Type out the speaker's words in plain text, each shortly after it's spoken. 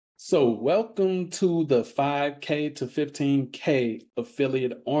So, welcome to the 5K to 15K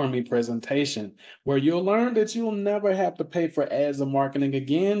affiliate army presentation, where you'll learn that you'll never have to pay for ads or marketing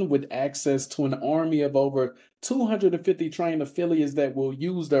again with access to an army of over 250 trained affiliates that will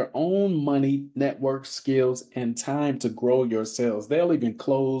use their own money, network, skills, and time to grow your sales. They'll even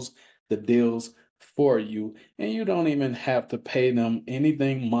close the deals for you, and you don't even have to pay them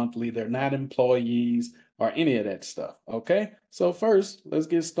anything monthly. They're not employees or any of that stuff. Okay. So, first, let's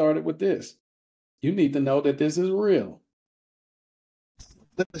get started with this. You need to know that this is real.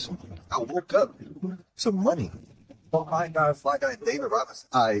 Listen, I woke up some money. Oh my God, fly guy David Robinson.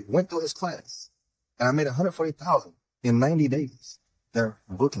 I went through his class and I made 140,000 in 90 days. They're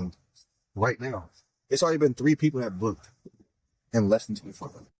booking right now. It's already been 3 people that booked in less than 24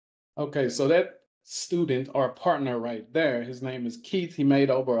 hours. Okay, so that student or partner right there, his name is Keith. He made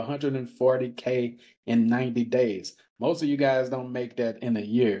over 140K in 90 days. Most of you guys don't make that in a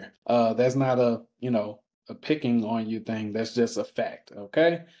year. That's not a picking on you thing. That's just a fact.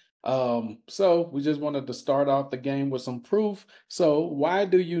 Okay. So we just wanted to start off the game with some proof. So why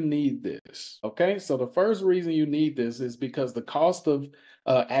do you need this? Okay. So the first reason you need this is because the cost of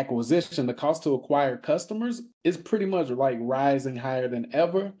acquisition, the cost to acquire customers is pretty much like rising higher than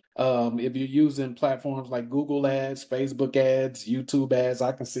ever. If you're using platforms like Google ads, Facebook ads, YouTube ads,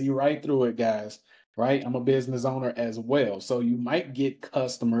 I can see right through it, guys. Right? I'm a business owner as well. So you might get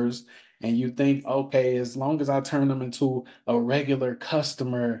customers and you think, okay, as long as I turn them into a regular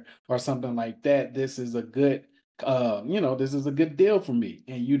customer or something like that, this is a good this is a good deal for me.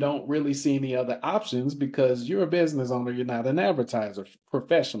 And you don't really see any other options because you're a business owner, you're not an advertiser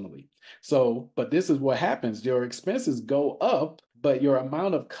professionally. So, but this is what happens. Your expenses go up, but your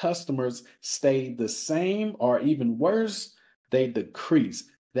amount of customers stay the same, or even worse, they decrease.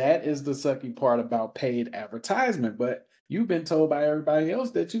 That is the sucky part about paid advertisement. But you've been told by everybody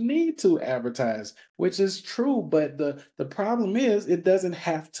else that you need to advertise, which is true. But the problem is it doesn't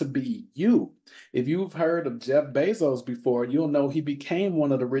have to be you. If you've heard of Jeff Bezos before, you'll know he became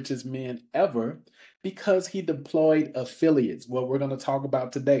one of the richest men ever because he deployed affiliates. What we're going to talk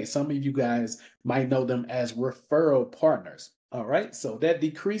about today. Some of you guys might know them as referral partners. All right. So that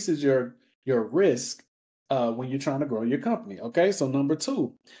decreases your risk when you're trying to grow your company. Okay. So number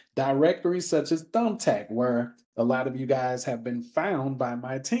 2, directories such as Thumbtack, where a lot of you guys have been found by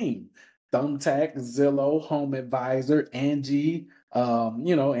my team. Thumbtack, Zillow, Home Advisor, Angie,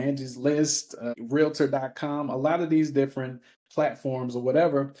 Angie's List, Realtor.com, a lot of these different platforms or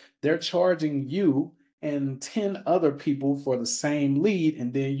whatever, they're charging you and 10 other people for the same lead,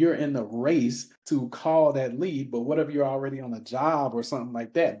 and then you're in the race to call that lead. But what if you're already on a job or something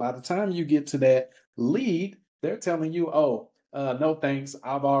like that? By the time you get to that lead, they're telling you, oh, no thanks,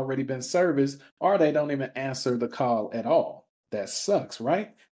 I've already been serviced, or they don't even answer the call at all. That sucks,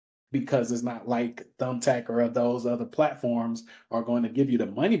 right? Because it's not like Thumbtack or those other platforms are going to give you the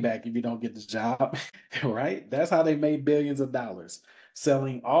money back if you don't get the job, right? That's how they made billions of dollars,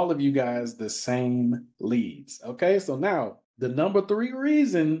 selling all of you guys the same leads. Okay, so now the number 3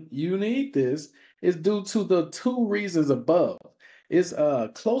 reason you need this is due to the 2 reasons above. It's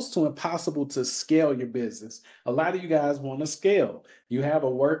close to impossible to scale your business. A lot of you guys want to scale. You have a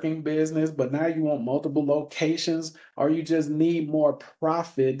working business, but now you want multiple locations, or you just need more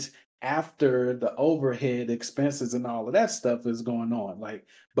profit after the overhead expenses and all of that stuff is going on. Like,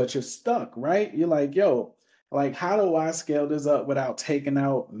 but you're stuck, right? You're like, yo, like, how do I scale this up without taking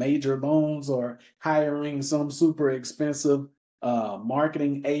out major loans or hiring some super expensive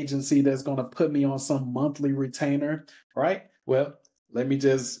marketing agency that's going to put me on some monthly retainer, right? Well, let me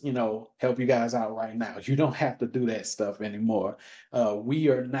just, help you guys out right now. You don't have to do that stuff anymore. We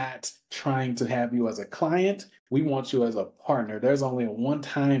are not trying to have you as a client. We want you as a partner. There's only a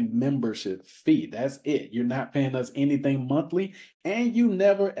one-time membership fee. That's it. You're not paying us anything monthly, and you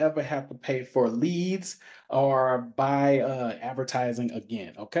never ever have to pay for leads or buy advertising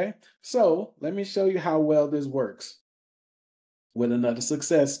again. Okay. So let me show you how well this works with another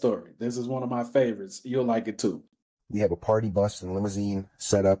success story. This is one of my favorites. You'll like it too. We have a party bus and limousine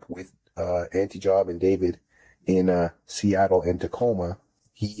set up with Anti-Job and David in Seattle and Tacoma.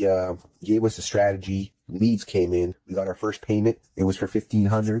 He gave us a strategy. Leads came in. We got our first payment. It was for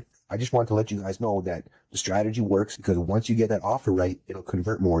 $1,500. I just want to let you guys know that the strategy works because once you get that offer right, it'll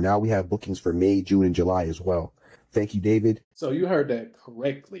convert more. Now we have bookings for May, June, and July as well. Thank you, David. So you heard that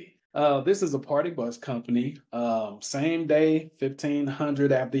correctly. This is a party bus company. Same day,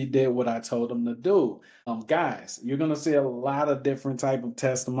 1,500 after he did what I told him to do. Guys, you're gonna see a lot of different type of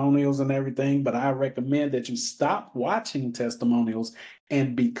testimonials and everything, but I recommend that you stop watching testimonials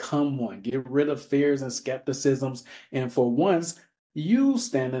and become one. Get rid of fears and skepticisms, and for once, you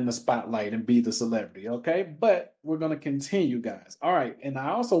stand in the spotlight and be the celebrity, okay? But we're going to continue, guys. All right. And I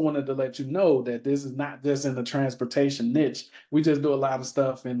also wanted to let you know that this is not just in the transportation niche. We just do a lot of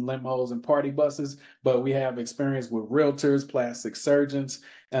stuff in limos and party buses, but we have experience with realtors, plastic surgeons,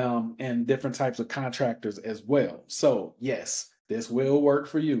 and different types of contractors as well. So, yes, this will work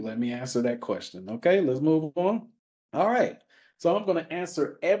for you. Let me answer that question. Okay, let's move on. All right. So I'm going to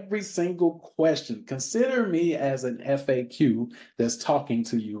answer every single question. Consider me as an FAQ that's talking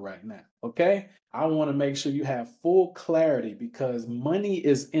to you right now. Okay. I want to make sure you have full clarity because money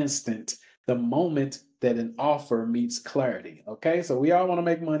is instant the moment that an offer meets clarity. Okay. So we all want to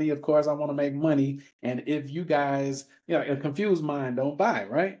make money. Of course, I want to make money. And if you guys, a confused mind don't buy,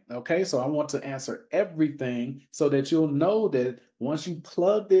 right? Okay. So I want to answer everything so that you'll know that once you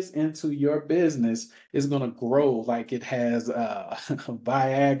plug this into your business, it's going to grow like it has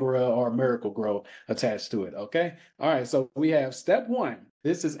Viagra or Miracle Grow attached to it. Okay. All right. So we have step one.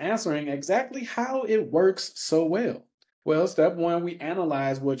 This is answering exactly how it works so well. Well, step one, we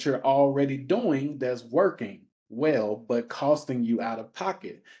analyze what you're already doing that's working well, but costing you out of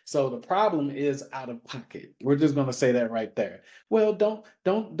pocket. So the problem is out of pocket. We're just going to say that right there. Well, don't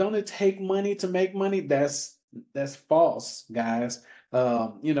it take money to make money? That's false, guys.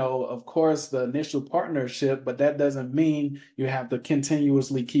 Of course, the initial partnership, but that doesn't mean you have to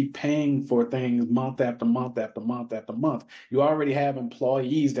continuously keep paying for things month after month after month after month. You already have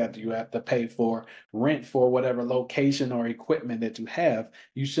employees that you have to pay for, rent for whatever location or equipment that you have.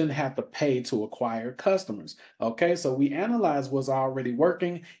 You shouldn't have to pay to acquire customers. Okay, so we analyze what's already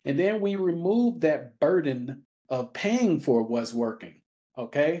working, and then we remove that burden of paying for what's working.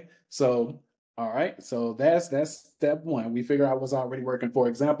 Okay, so all right, so that's step one. We figure out what's already working. For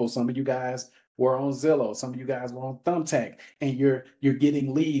example, some of you guys were on Zillow, some of you guys were on Thumbtack, and you're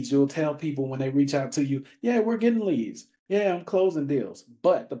getting leads. You'll tell people when they reach out to you, yeah, we're getting leads. Yeah, I'm closing deals.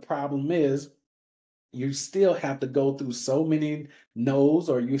 But the problem is you still have to go through so many no's,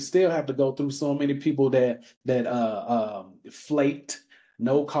 or you still have to go through so many people that flaked,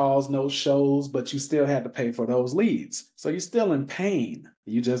 no calls, no shows, but you still had to pay for those leads. So you're still in pain.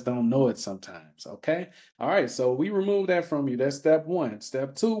 You just don't know it sometimes. Okay. All right. So we remove that from you. That's step one.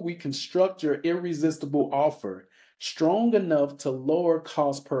 Step two, we construct your irresistible offer strong enough to lower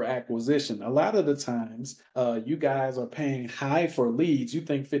cost per acquisition. A lot of the times, you guys are paying high for leads. You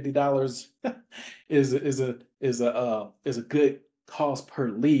think $50 is a good cost per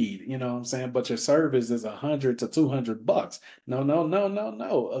lead, you know what I'm saying? But your service is 100 to $200. No, no, no, no,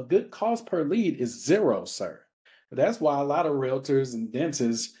 no. A good cost per lead is zero, sir. That's why a lot of realtors and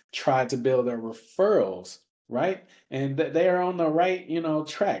dentists try to build their referrals, right? And they are on the right,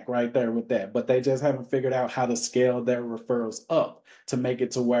 track right there with that. But they just haven't figured out how to scale their referrals up to make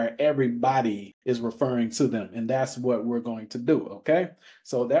it to where everybody is referring to them. And that's what we're going to do, okay?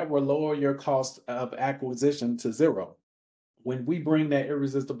 So that will lower your cost of acquisition to zero. When we bring that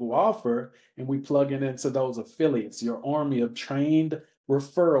irresistible offer and we plug it into those affiliates, your army of trained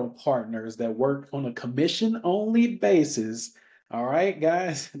referral partners that work on a commission only basis, all right,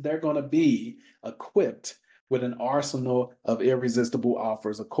 guys, they're going to be equipped with an arsenal of irresistible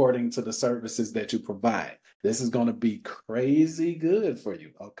offers according to the services that you provide. This is going to be crazy good for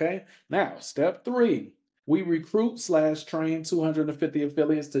you, okay? Now, step three, we recruit slash train 250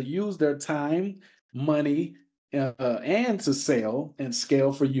 affiliates to use their time, money, and to sell and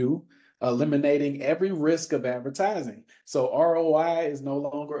scale for you, eliminating every risk of advertising. So ROI is no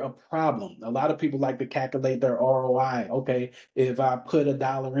longer a problem. A lot of people like to calculate their ROI. Okay, if I put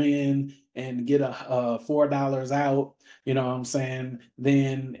 $1 in and get a $4 out, you know what I'm saying?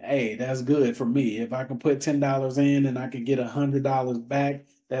 Then hey, that's good for me. If I can put $10 in and I can get $100 back,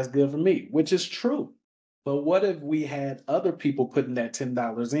 that's good for me, which is true. But what if we had other people putting that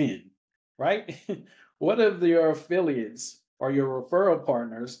 $10 in, right? What if your affiliates or your referral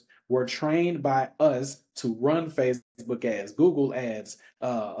partners were trained by us to run Facebook ads, Google ads,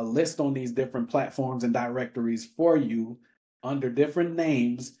 a list on these different platforms and directories for you under different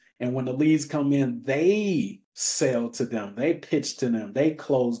names? And when the leads come in, they sell to them, they pitch to them, they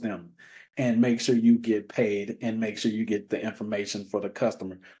close them, and make sure you get paid and make sure you get the information for the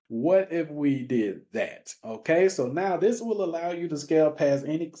customer. What if we did that? Okay, so now this will allow you to scale past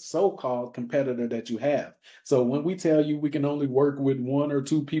any so-called competitor that you have. So when we tell you we can only work with one or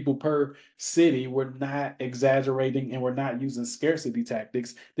two people per city, we're not exaggerating and we're not using scarcity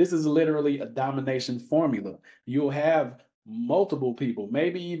tactics. This is literally a domination formula. You'll have multiple people,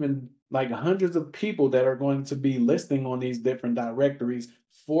 maybe even like hundreds of people that are going to be listing on these different directories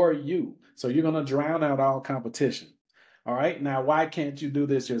for you. So you're going to drown out all competition. All right. Now, why can't you do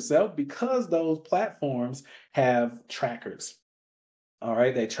this yourself? Because those platforms have trackers. All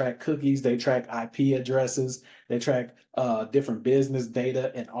right, they track cookies, they track IP addresses, they track different business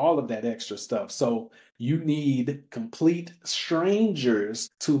data and all of that extra stuff. So you need complete strangers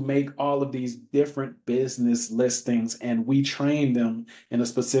to make all of these different business listings, and we train them in a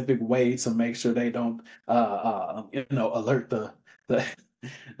specific way to make sure they don't, alert the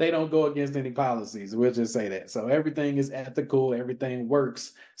they don't go against any policies. We'll just say that. So everything is ethical, everything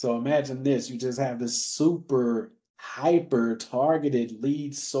works. So imagine this: you just have this super hyper targeted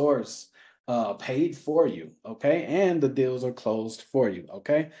lead source paid for you, okay? And the deals are closed for you,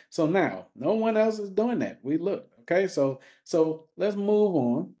 okay? So now no one else is doing that. We look, okay? So let's move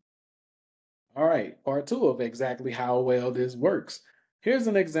on. All right, part two of exactly how well this works. Here's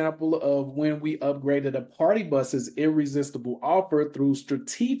an example of when we upgraded a party bus's irresistible offer through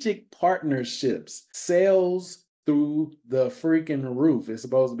strategic partnerships. Sales through the freaking roof. It's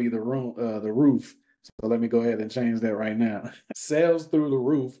supposed to be the roof. So let me go ahead and change that right now. Sales through the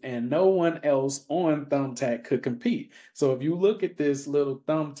roof, and no one else on Thumbtack could compete. So if you look at this little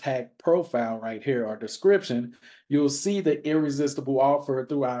Thumbtack profile right here or description, you'll see the irresistible offer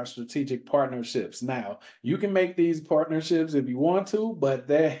through our strategic partnerships. Now, you can make these partnerships if you want to, but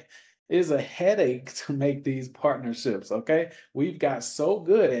there is a headache to make these partnerships, okay? We've got so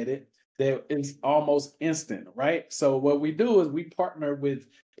good at it that it's almost instant, right? So what we do is we partner with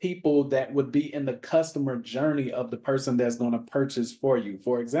people that would be in the customer journey of the person that's going to purchase for you.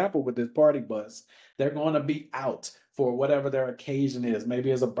 For example, with this party bus, they're going to be out for whatever their occasion is. Maybe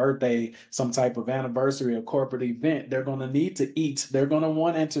it's a birthday, some type of anniversary, a corporate event. They're going to need to eat. They're going to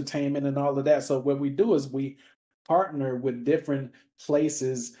want entertainment and all of that. So what we do is we partner with different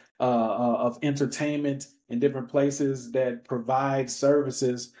places of entertainment and different places that provide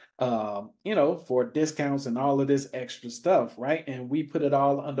services, for discounts and all of this extra stuff, right? And we put it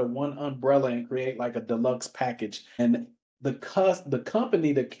all under one umbrella and create like a deluxe package. And the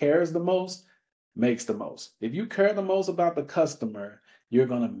company that cares the most makes the most. If you care the most about the customer, you're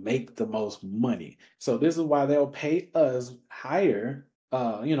going to make the most money. So this is why they'll pay us higher.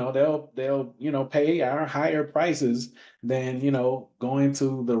 They'll pay our higher prices than, going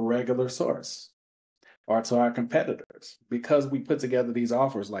to the regular source or to our competitors, because we put together these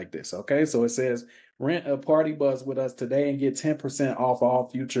offers like this. Okay. So it says rent a party bus with us today and get 10% off all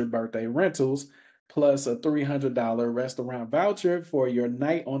future birthday rentals, plus a $300 restaurant voucher for your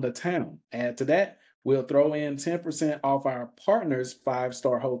night on the town. Add to that, we'll throw in 10% off our partner's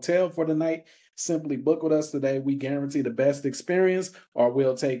 5-star hotel for the night. Simply book with us today. We guarantee the best experience, or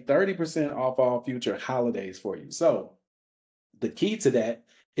we'll take 30% off all future holidays for you. So the key to that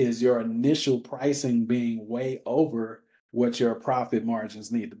is your initial pricing being way over what your profit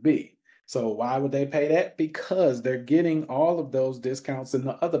margins need to be. So why would they pay that? Because they're getting all of those discounts in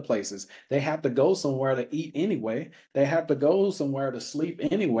the other places. They have to go somewhere to eat anyway. They have to go somewhere to sleep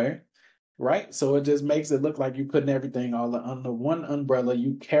anywhere, right? So it just makes it look like you're putting everything all under one umbrella.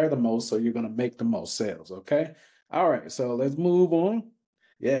 You care the most, so you're going to make the most sales, okay? All right, so let's move on.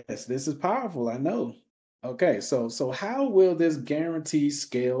 Yes, this is powerful, I know. Okay, so how will this guarantee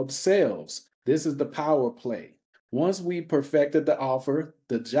scaled sales? This is the power play. Once we perfected the offer,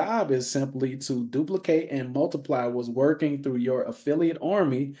 the job is simply to duplicate and multiply what's working through your affiliate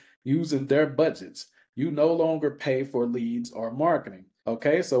army using their budgets. You no longer pay for leads or marketing.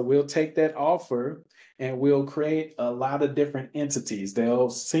 Okay, so we'll take that offer and we'll create a lot of different entities.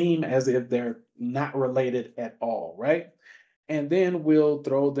 They'll seem as if they're not related at all, right? And then we'll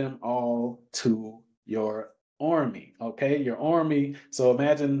throw them all to your army. Okay, your army. So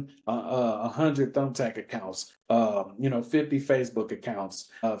imagine 100 Thumbtack accounts, 50 Facebook accounts,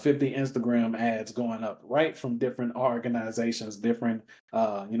 50 Instagram ads going up, right, from different organizations, different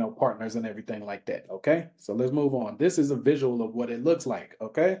partners and everything like that. Okay, so let's move on. This is a visual of what it looks like.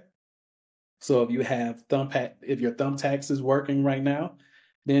 Okay, so if your Thumbtacks is working right now,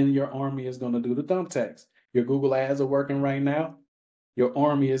 then your army is going to do the Thumbtacks. Your Google ads are working right now, your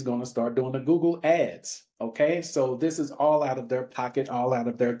army is going to start doing the Google ads. Okay, so this is all out of their pocket, all out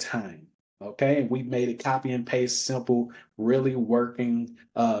of their time. Okay, and we made it copy and paste, simple, really working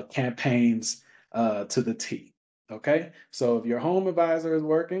campaigns to the T. Okay, so if your home advisor is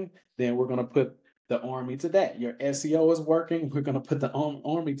working, then we're going to put the army to that. Your SEO is working, we're going to put the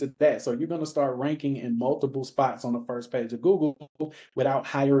army to that. So you're going to start ranking in multiple spots on the first page of Google without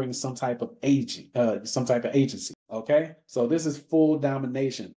hiring some type of agency. Okay, so this is full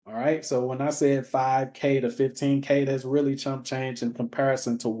domination. All right, so when I said 5K to 15K, that's really chump change in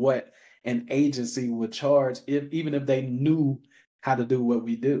comparison to what an agency would charge, even if they knew how to do what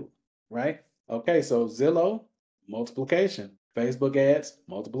we do, right? Okay, so Zillow multiplication. Facebook ads,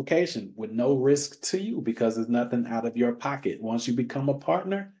 multiplication with no risk to you because it's nothing out of your pocket. Once you become a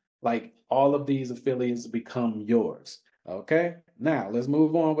partner, like all of these affiliates become yours. Okay, now let's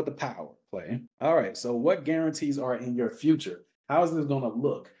move on with the power play. All right, so what guarantees are in your future? How is this going to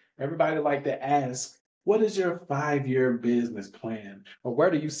look? Everybody like to ask, what is your 5-year business plan? Or where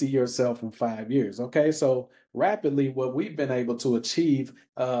do you see yourself in 5 years? Okay, so rapidly, what we've been able to achieve,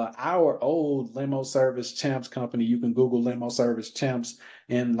 our old limo service champs company, you can Google limo service champs,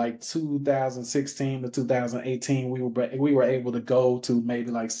 in like 2016 to 2018, we were able to go to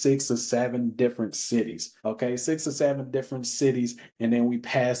maybe like 6 or 7 different cities. Okay, 6 or 7 different cities, and then we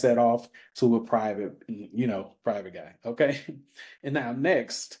pass that off to a private guy. Okay, and now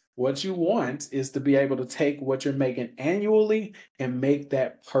next, what you want is to be able to take what you're making annually and make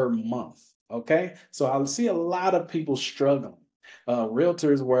that per month. Okay, so I see a lot of people struggling.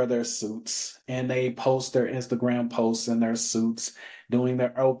 Realtors wear their suits and they post their Instagram posts in their suits, doing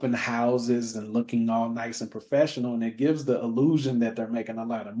their open houses and looking all nice and professional. And it gives the illusion that they're making a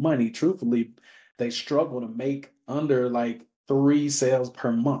lot of money. Truthfully, they struggle to make under like 3 sales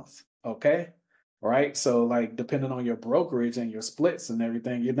per month. Okay. Right. So, like, depending on your brokerage and your splits and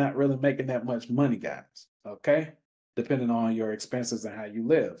everything, you're not really making that much money, guys. Okay. Depending on your expenses and how you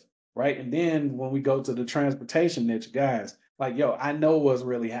live. Right. And then when we go to the transportation niche, guys, like, yo, I know what's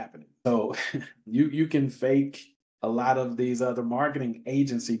really happening. So you can fake a lot of these other marketing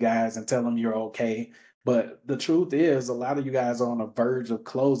agency guys and tell them you're okay. But the truth is, a lot of you guys are on the verge of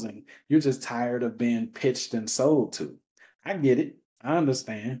closing. You're just tired of being pitched and sold to. I get it. I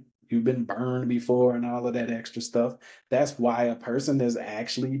understand. You've been burned before and all of that extra stuff. That's why a person that's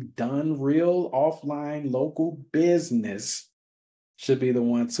actually done real offline local business should be the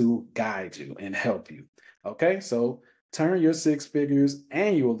one to guide you and help you. Okay, so turn your 6 figures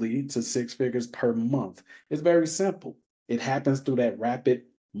annually to 6 figures per month. It's very simple. It happens through that rapid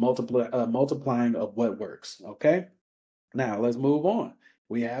multiplying of what works. Okay, now let's move on.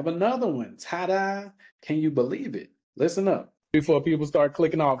 We have another one. Ta-da! Can you believe it? Listen up. Before people start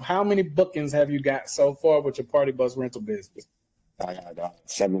clicking off, how many bookings have you got so far with your party bus rental business? I got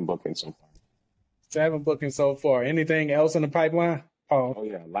 7 bookings so far. 7 bookings so far. Anything else in the pipeline? Oh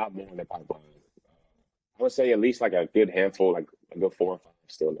yeah, a lot more in the pipeline. I would say at least like a good handful, like a good 4 or 5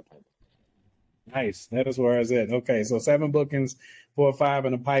 still in the pipeline. Nice. That is where it's at. Okay, so 7 bookings, 4 or 5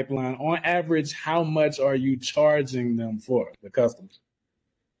 in the pipeline. On average, how much are you charging them for the customers?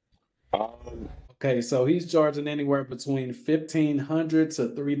 Okay, so he's charging anywhere between $1,500 to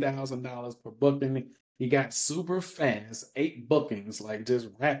 $3,000 per booking. He got super fast, 8 bookings, like just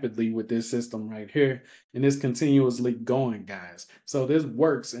rapidly with this system right here. And it's continuously going, guys. So this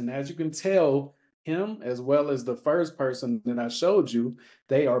works. And as you can tell, him as well as the first person that I showed you,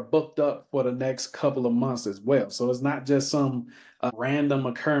 they are booked up for the next couple of months as well. So it's not just some random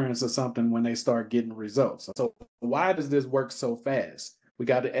occurrence or something when they start getting results. So why does this work so fast? We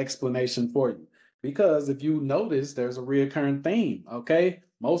got an explanation for you. Because if you notice, there's a reoccurring theme, okay?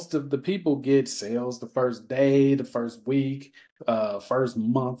 Most of the people get sales the first day, the first week, first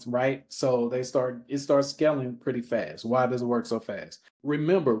month, right? So it starts scaling pretty fast. Why does it work so fast?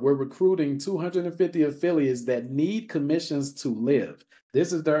 Remember, we're recruiting 250 affiliates that need commissions to live.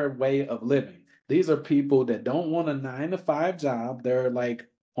 This is their way of living. These are people that don't want a 9 to 5 job. They're like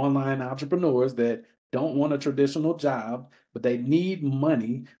online entrepreneurs that don't want a traditional job, but they need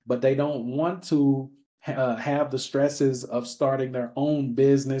money, but they don't want to have the stresses of starting their own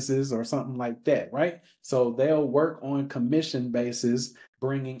businesses or something like that, right? So they'll work on commission basis,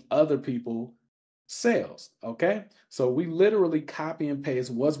 bringing other people sales. Okay. So we literally copy and paste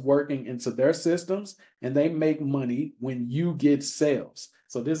what's working into their systems, and they make money when you get sales.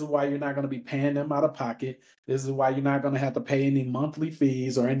 So this is why you're not going to be paying them out of pocket. This is why you're not going to have to pay any monthly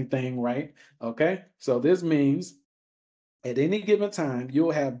fees or anything, right? Okay. So this means at any given time,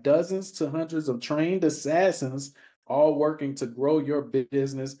 you'll have dozens to hundreds of trained assassins all working to grow your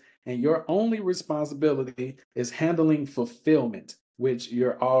business, and your only responsibility is handling fulfillment, which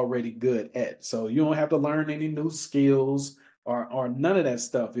you're already good at. So you don't have to learn any new skills or none of that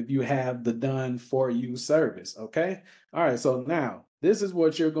stuff if you have the done for you service. Okay. All right. So now this is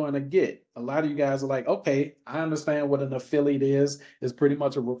what you're going to get. A lot of you guys are like, okay, I understand what an affiliate is. It's pretty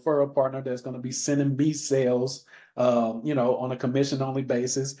much a referral partner that's going to be sending me sales, on a commission only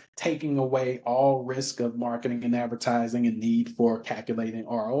basis, taking away all risk of marketing and advertising and need for calculating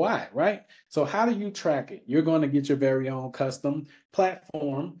ROI, right? So how do you track it? You're going to get your very own custom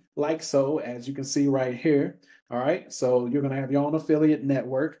platform, like so, as you can see right here. All right. So you're going to have your own affiliate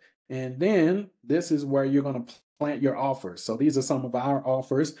network. And then this is where you're going to plant your offers. So these are some of our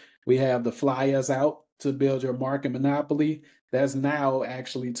offers. We have the flyers out to build your market monopoly. That's now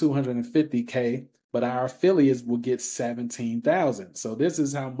actually 250K, but our affiliates will get 17,000. So this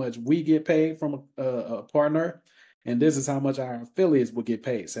is how much we get paid from a partner, and this is how much our affiliates will get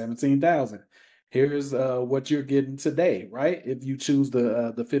paid, 17,000. Here's what you're getting today, right? If you choose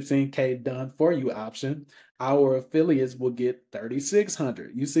the 15K done for you option, our affiliates will get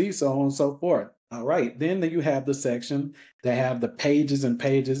 3,600. You see, so on and so forth. All right, then you have the section that have the pages and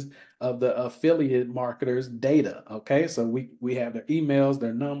pages of the affiliate marketers' data. Okay, so we have their emails,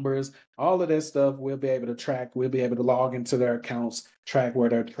 their numbers, all of that stuff. We'll be able to track. We'll be able to log into their accounts, track where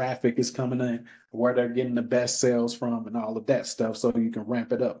their traffic is coming in, where they're getting the best sales from, and all of that stuff, so you can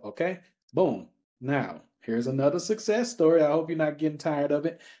ramp it up. Okay, boom. Now, here's another success story. I hope you're not getting tired of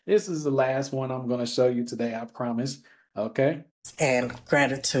it. This is the last one I'm going to show you today, I promise. Okay. And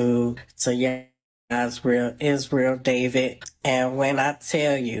gratitude to Israel, David. And when I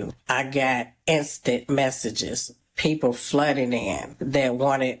tell you, I got instant messages, people flooding in that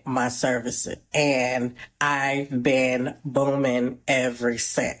wanted my services. And I've been booming ever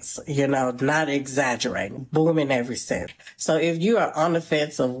since, not exaggerating, booming ever since. So if you are on the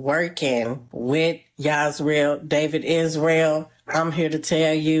fence of working with Yasriel, David Israel, I'm here to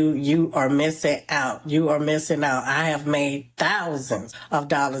tell you, you are missing out. You are missing out. I have made thousands of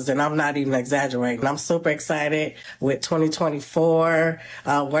dollars, and I'm not even exaggerating. I'm super excited with 2024,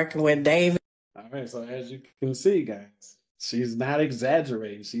 working with David. All right, so as you can see, guys, she's not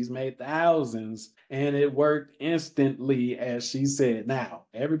exaggerating. She's made thousands, and it worked instantly, as she said. Now,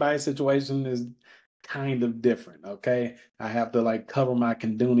 everybody's situation is kind of different, okay? I have to cover my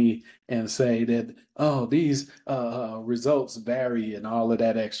kunduni and say that, oh, these results vary and all of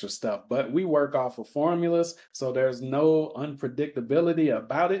that extra stuff. But we work off of formulas, so there's no unpredictability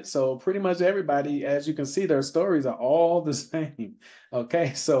about it. So pretty much everybody, as you can see, their stories are all the same,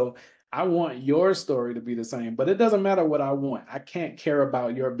 okay? So I want your story to be the same, but it doesn't matter what I want. I can't care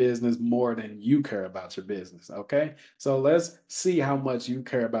about your business more than you care about your business, okay? So let's see how much you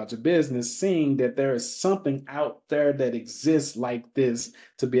care about your business, seeing that there is something out there that exists like this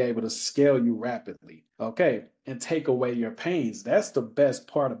to be able to scale you rapidly, okay? And take away your pains. That's the best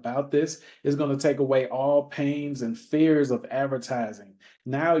part about this. It's going to take away all pains and fears of advertising.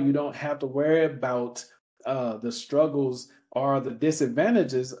 Now you don't have to worry about the struggles or the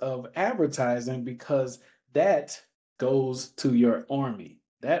disadvantages of advertising, because that goes to your army.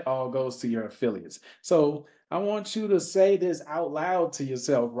 That all goes to your affiliates. So I want you to say this out loud to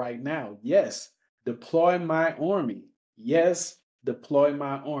yourself right now. Yes, deploy my army. Yes, deploy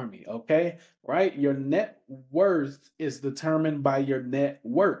my army. Okay, right? Your net worth is determined by your net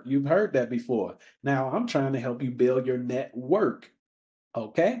work. You've heard that before. Now I'm trying to help you build your net work.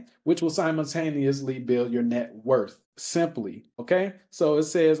 Okay, which will simultaneously build your net worth simply. Okay, so it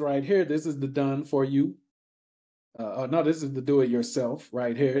says right here, this is the done for you. No, this is the do it yourself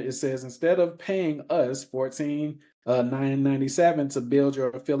right here. It says instead of paying us $14,997 to build your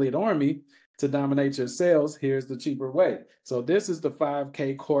affiliate army to dominate your sales, here's the cheaper way. So this is the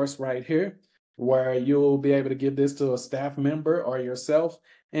 5K course right here, where you'll be able to give this to a staff member or yourself,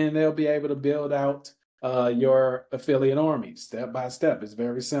 and they'll be able to build out your affiliate army step by step. It's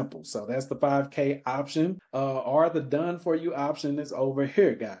very simple. So that's the 5K option, or the done for you option is over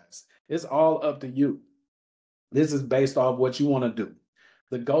here, guys. It's all up to you. This is based off what you want to do.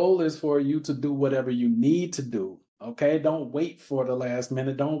 The goal is for you to do whatever you need to do. Okay, don't wait for the last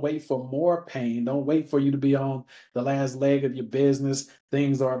minute. Don't wait for more pain. Don't wait for you to be on the last leg of your business.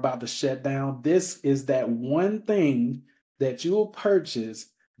 Things are about to shut down. This is that one thing that you'll purchase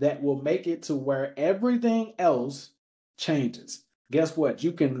that will make it to where everything else changes. Guess what?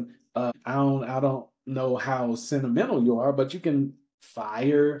 You can I don't know how sentimental you are, but you can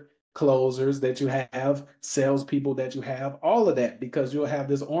fire closers that you have, salespeople that you have, all of that, because you'll have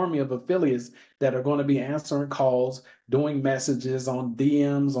this army of affiliates that are going to be answering calls, doing messages on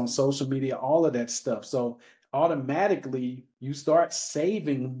DMs, on social media, all of that stuff. So automatically you start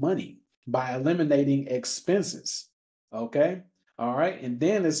saving money by eliminating expenses. Okay. All right. And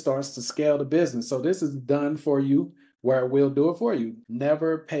then it starts to scale the business. So this is done for you, where we'll do it for you.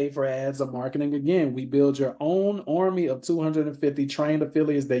 Never pay for ads or marketing again. We build your own army of 250 trained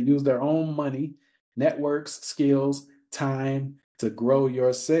affiliates that use their own money, networks, skills, time to grow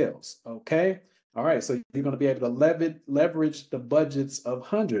your sales. Okay. All right. So you're going to be able to leverage the budgets of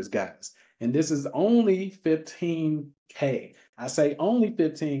hundreds, guys. And this is only 15K. I say only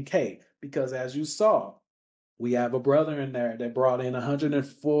 15K because, as you saw, we have a brother in there that brought in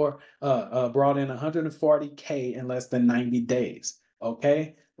 140K in less than 90 days.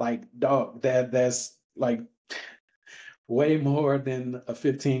 Okay, like dog, that's like way more than a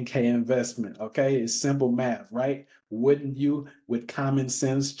 15K investment. Okay, it's simple math, right? Wouldn't you, with common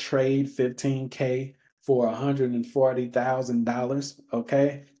sense, trade 15K for $140,000?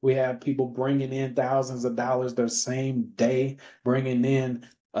 Okay, we have people bringing in thousands of dollars their same day, bringing in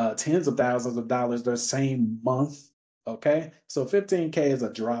tens of thousands of dollars their same month. Okay, so 15K is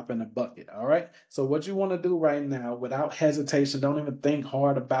a drop in the bucket. All right, so what you want to do right now, without hesitation, don't even think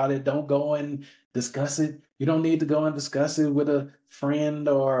hard about it. Don't go and discuss it. You don't need to go and discuss it with a friend,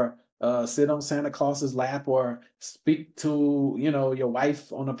 or sit on Santa Claus's lap, or speak to, your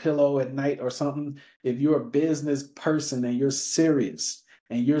wife on a pillow at night or something. If you're a business person and you're serious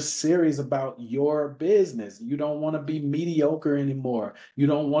about your business, you don't want to be mediocre anymore. You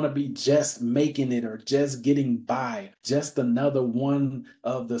don't want to be just making it or just getting by, just another one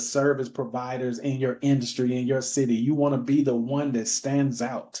of the service providers in your industry, in your city. You want to be the one that stands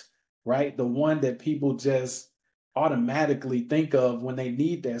out, right? The one that people just automatically think of when they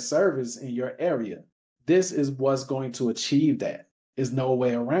need their service in your area. This is what's going to achieve that. There's no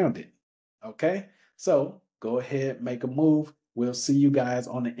way around it. Okay? So go ahead, make a move. We'll see you guys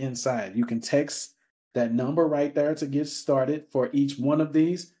on the inside. You can text that number right there to get started for each one of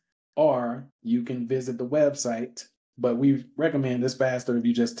these, or you can visit the website. But we recommend this faster if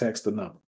you just text the number.